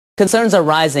Concerns are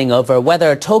rising over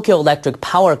whether Tokyo Electric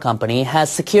Power Company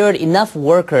has secured enough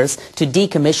workers to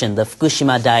decommission the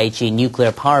Fukushima Daiichi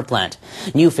nuclear power plant.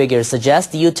 New figures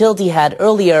suggest the utility had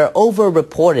earlier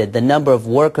over-reported the number of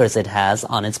workers it has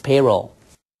on its payroll.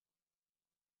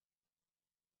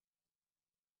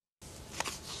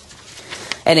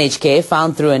 NHK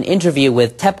found through an interview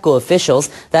with TEPCO officials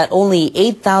that only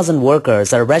 8,000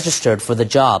 workers are registered for the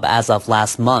job as of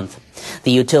last month.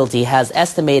 The utility has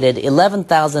estimated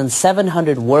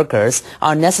 11,700 workers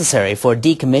are necessary for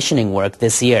decommissioning work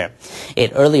this year.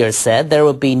 It earlier said there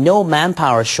would be no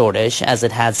manpower shortage as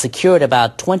it had secured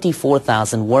about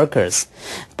 24,000 workers.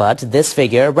 But this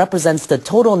figure represents the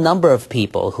total number of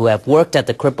people who have worked at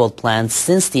the crippled plant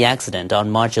since the accident on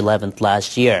March 11th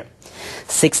last year.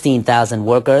 16,000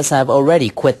 workers have already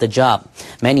quit the job.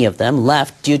 Many of them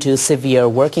left due to severe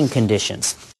working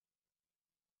conditions.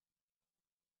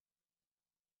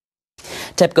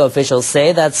 TEPCO officials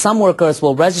say that some workers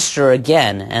will register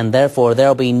again and therefore there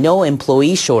will be no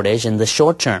employee shortage in the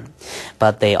short term.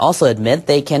 But they also admit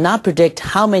they cannot predict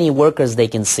how many workers they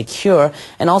can secure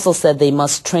and also said they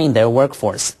must train their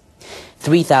workforce.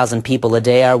 3,000 people a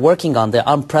day are working on the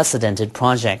unprecedented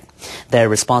project. Their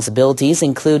responsibilities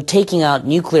include taking out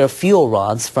nuclear fuel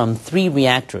rods from 3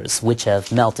 reactors which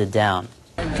have melted down.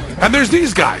 And there's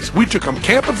these guys. We took them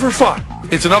camping for fun.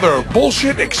 It's another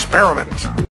bullshit experiment.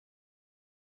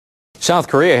 South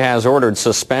Korea has ordered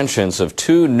suspensions of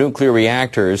 2 nuclear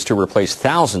reactors to replace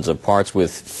thousands of parts with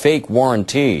fake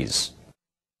warranties.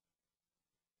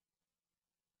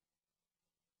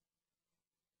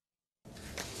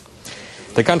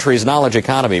 The country's Knowledge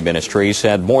Economy Ministry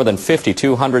said more than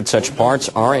 5,200 such parts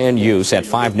are in use at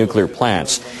 5 nuclear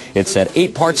plants. It said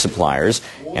 8 part suppliers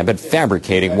have been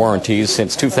fabricating warranties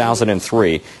since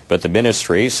 2003, but the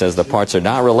ministry says the parts are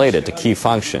not related to key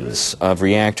functions of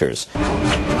reactors.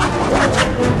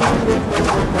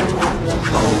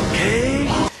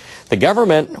 The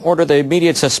government ordered the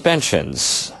immediate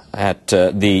suspensions at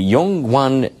the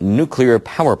Yongwon nuclear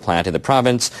power plant in the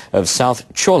province of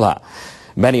South Cholla.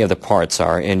 Many of the parts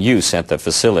are in use at the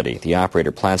facility. The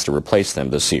operator plans to replace them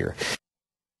this year.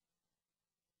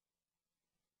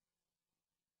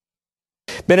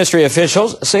 Ministry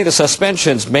officials say the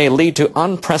suspensions may lead to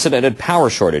unprecedented power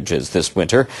shortages this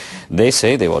winter. They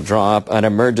say they will draw up an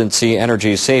emergency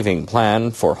energy saving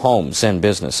plan for homes and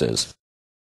businesses.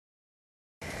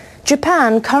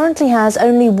 Japan currently has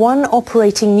only 1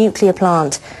 operating nuclear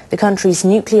plant. The country's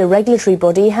nuclear regulatory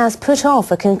body has put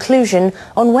off a conclusion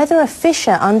on whether a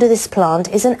fissure under this plant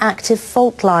is an active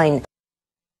fault line.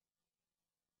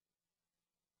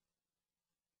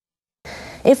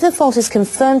 If the fault is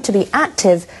confirmed to be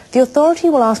active, the authority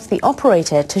will ask the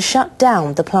operator to shut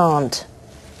down the plant.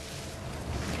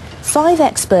 5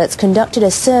 experts conducted a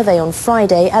survey on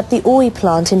Friday at the Oi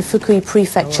plant in Fukui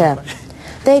Prefecture.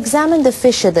 They examined the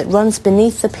fissure that runs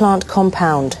beneath the plant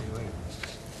compound.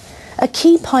 A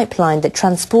key pipeline that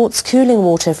transports cooling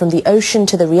water from the ocean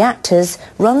to the reactors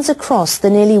runs across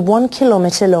the nearly 1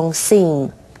 kilometre long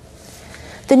seam.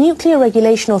 The Nuclear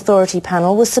Regulation Authority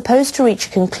panel was supposed to reach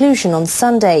a conclusion on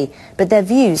Sunday, but their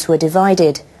views were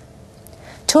divided.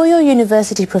 Toyo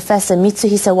University professor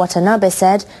Mitsuhisa Watanabe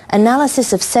said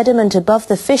analysis of sediment above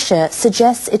the fissure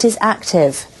suggests it is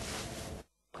active.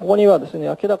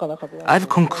 I've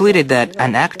concluded that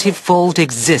an active fault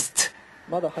exists.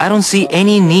 I don't see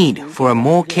any need for a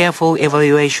more careful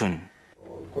evaluation.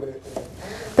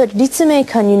 But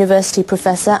Ritsumeikan University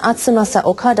professor Atsumasa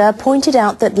Okada pointed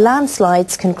out that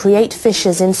landslides can create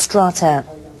fissures in strata.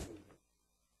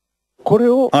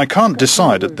 I can't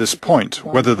decide at this point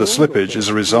whether the slippage is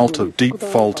a result of deep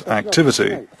fault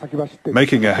activity.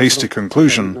 Making a hasty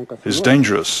conclusion is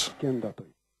dangerous.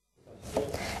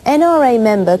 NRA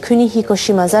member Kunihiko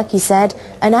Shimazaki said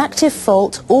an active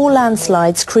fault or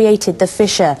landslides created the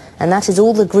fissure, and that is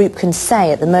all the group can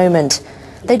say at the moment.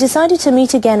 They decided to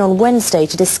meet again on Wednesday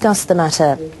to discuss the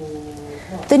matter.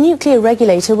 The nuclear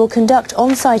regulator will conduct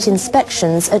on-site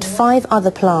inspections at 5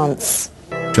 other plants.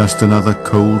 Just another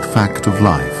cold fact of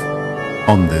life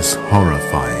on this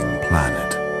horrifying planet.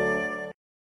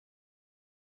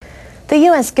 The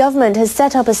US government has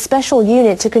set up a special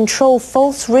unit to control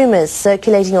false rumors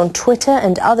circulating on Twitter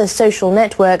and other social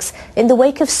networks in the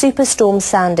wake of Superstorm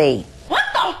Sandy. What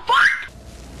the fuck?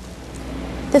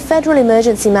 The Federal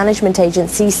Emergency Management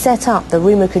Agency set up the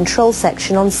rumor control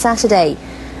section on Saturday.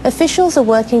 Officials are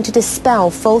working to dispel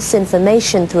false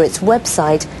information through its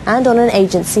website and on an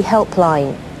agency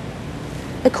helpline.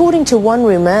 According to one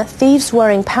rumor, thieves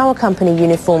wearing power company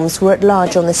uniforms were at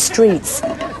large on the streets.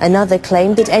 Another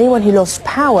claimed that anyone who lost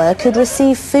power could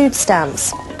receive food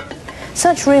stamps.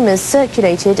 Such rumors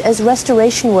circulated as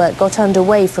restoration work got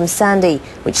underway from Sandy,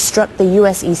 which struck the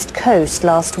US East Coast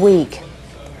last week.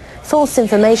 False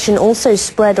information also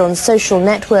spread on social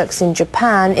networks in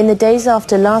Japan in the days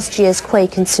after last year's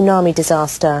quake and tsunami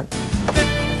disaster.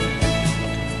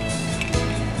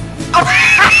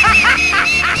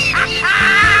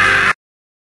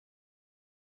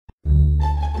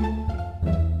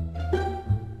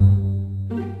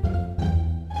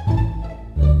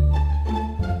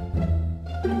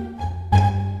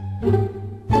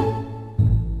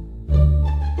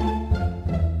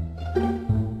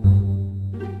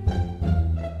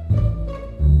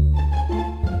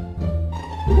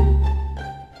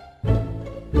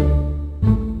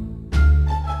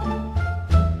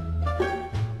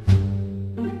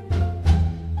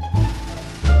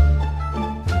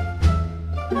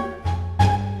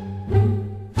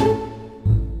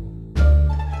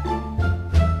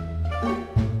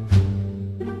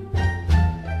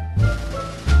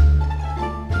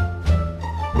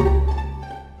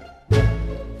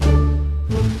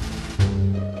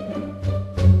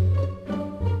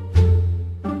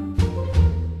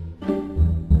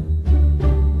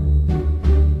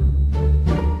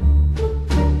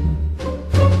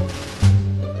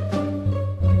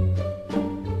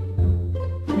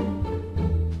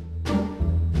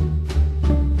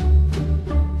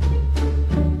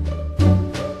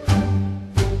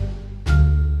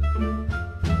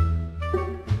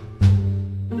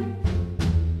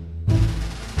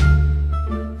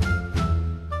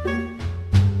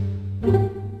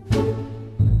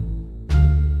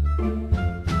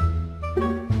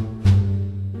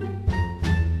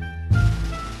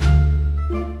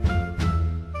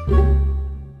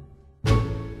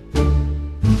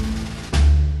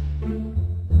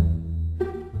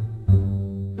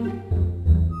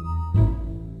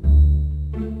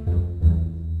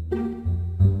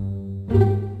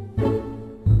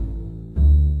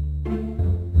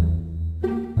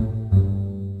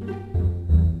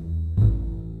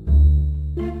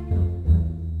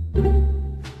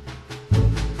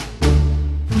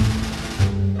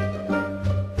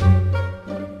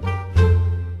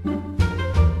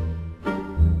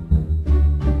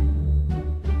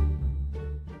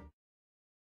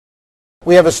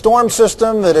 We have a storm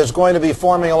system that is going to be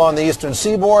forming along the eastern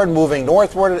seaboard, moving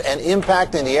northward and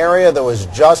impacting the area that was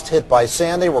just hit by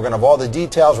Sandy. We're going to have all the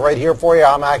details right here for you.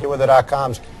 I'm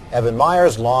AccuWeather.com's Evan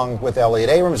Myers, along with Elliot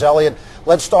Abrams. Elliot,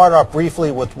 let's start off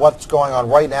briefly with what's going on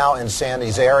right now in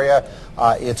Sandy's area.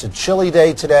 It's a chilly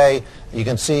day today. You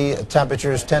can see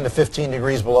temperatures 10 to 15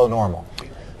 degrees below normal.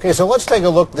 Okay, so let's take a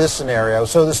look at this scenario.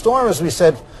 So the storm, as we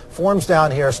said, forms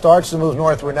down here, starts to move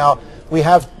northward. Now, we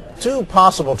have two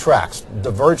possible tracks,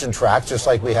 divergent tracks, just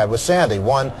like we had with Sandy.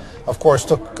 One, of course,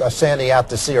 took Sandy out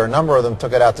to sea, or a number of them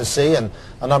took it out to sea, and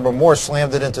a number more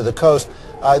slammed it into the coast.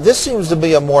 This seems to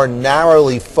be a more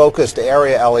narrowly focused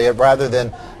area, Elliot, rather than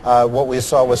what we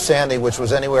saw with Sandy, which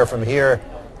was anywhere from here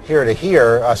to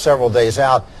here, several days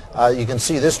out. You can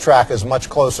see this track is much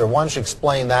closer. Why don't you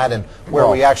explain that and where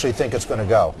we actually think it's going to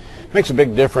go? Makes a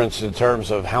big difference in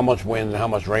terms of how much wind and how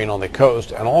much rain on the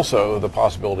coast, and also the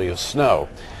possibility of snow.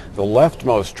 The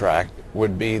leftmost track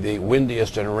would be the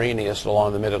windiest and rainiest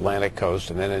along the mid-Atlantic coast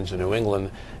and then into New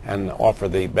England, and offer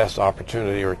the best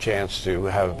opportunity or chance to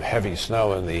have heavy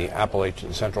snow in the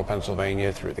Appalachian, central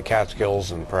Pennsylvania, through the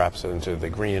Catskills, and perhaps into the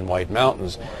Green and White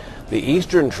Mountains. The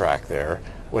eastern track there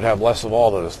would have less of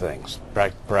all those things,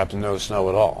 perhaps no snow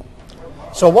at all.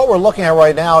 So what we're looking at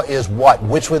right now is what?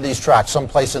 Which of these tracks?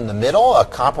 Someplace in the middle, a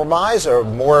compromise, or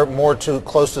more too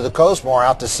close to the coast, more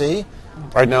out to sea?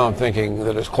 Right now I'm thinking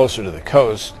that it's closer to the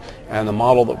coast, and the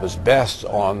model that was best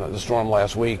on the storm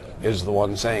last week is the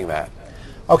one saying that.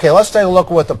 Okay, let's take a look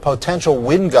at what the potential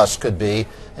wind gusts could be.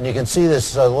 And you can see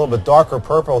this a little bit darker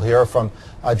purple here from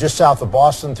just south of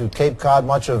Boston through Cape Cod,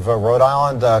 much of Rhode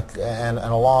Island, and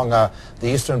along the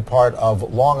eastern part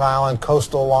of Long Island,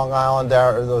 coastal Long Island,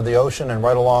 the ocean, and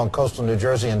right along coastal New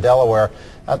Jersey and Delaware.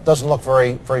 That doesn't look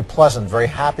very pleasant, very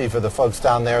happy for the folks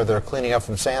down there that are cleaning up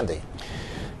from Sandy.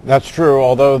 That's true,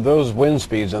 although those wind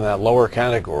speeds in that lower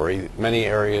category, many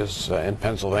areas in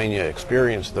Pennsylvania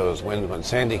experienced those winds when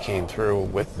Sandy came through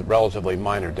with relatively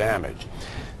minor damage.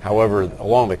 However,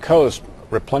 along the coast,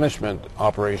 replenishment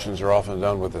operations are often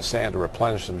done with the sand to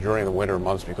replenish them during the winter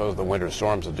months because of the winter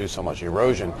storms that do so much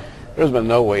erosion. There's been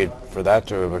no way for that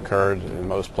to have occurred in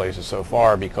most places so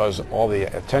far because all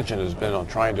the attention has been on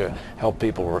trying to help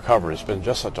people recover. It's been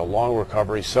just such a long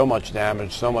recovery, so much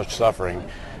damage, so much suffering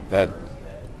that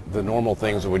the normal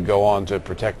things that would go on to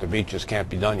protect the beaches can't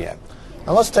be done yet.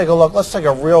 Now let's take a look. Let's take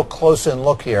a real close-in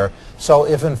look here. So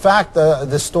if in fact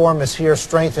this storm is here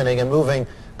strengthening and moving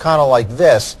kind of like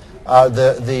this,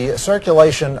 the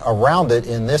circulation around it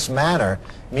in this manner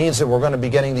means that we're going to be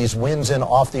getting these winds in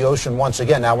off the ocean once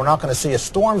again. Now, we're not going to see a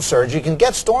storm surge. You can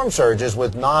get storm surges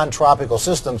with non-tropical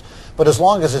systems, but as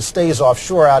long as it stays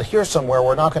offshore out here somewhere,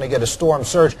 we're not going to get a storm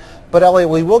surge. But, Elliot,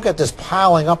 we will get this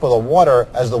piling up of the water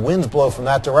as the winds blow from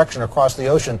that direction across the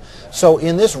ocean. So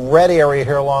in this red area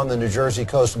here along the New Jersey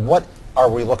coast, what are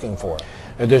we looking for?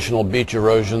 Additional beach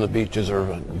erosion. The beaches are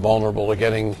vulnerable to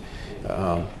getting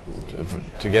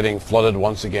flooded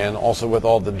once again. Also, with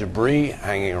all the debris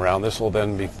hanging around, this will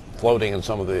then be floating in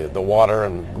some of the water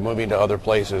and moving to other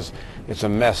places. It's a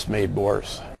mess made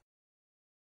worse.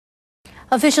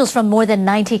 Officials from more than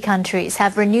 90 countries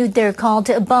have renewed their call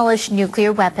to abolish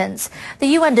nuclear weapons. The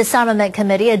UN Disarmament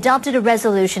Committee adopted a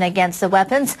resolution against the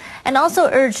weapons and also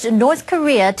urged North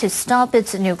Korea to stop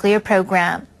its nuclear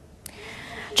program.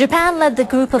 Japan led the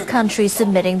group of countries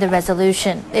submitting the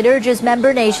resolution. It urges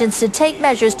member nations to take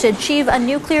measures to achieve a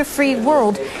nuclear-free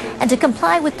world and to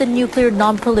comply with the Nuclear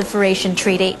Non-Proliferation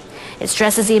Treaty. It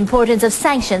stresses the importance of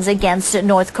sanctions against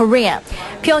North Korea.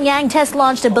 Pyongyang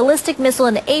test-launched a ballistic missile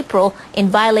in April in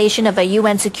violation of a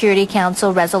UN Security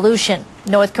Council resolution.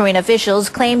 North Korean officials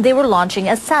claimed they were launching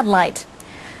a satellite.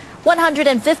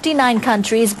 159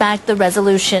 countries backed the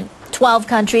resolution. 12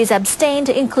 countries abstained,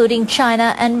 including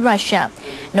China and Russia.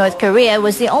 North Korea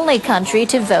was the only country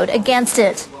to vote against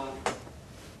it.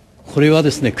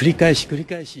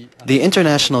 The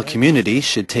international community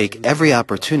should take every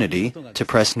opportunity to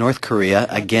press North Korea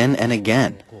again and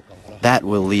again. That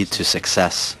will lead to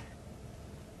success.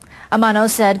 Amano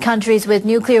said countries with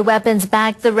nuclear weapons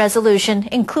backed the resolution,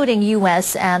 including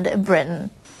U.S. and Britain.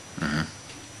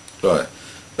 Right.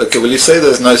 Okay, well, you say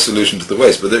there's no solution to the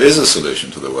waste, but there is a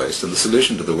solution to the waste, and the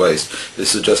solution to the waste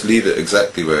is to just leave it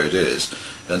exactly where it is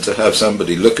and to have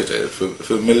somebody look at it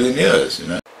for a million years, you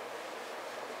know.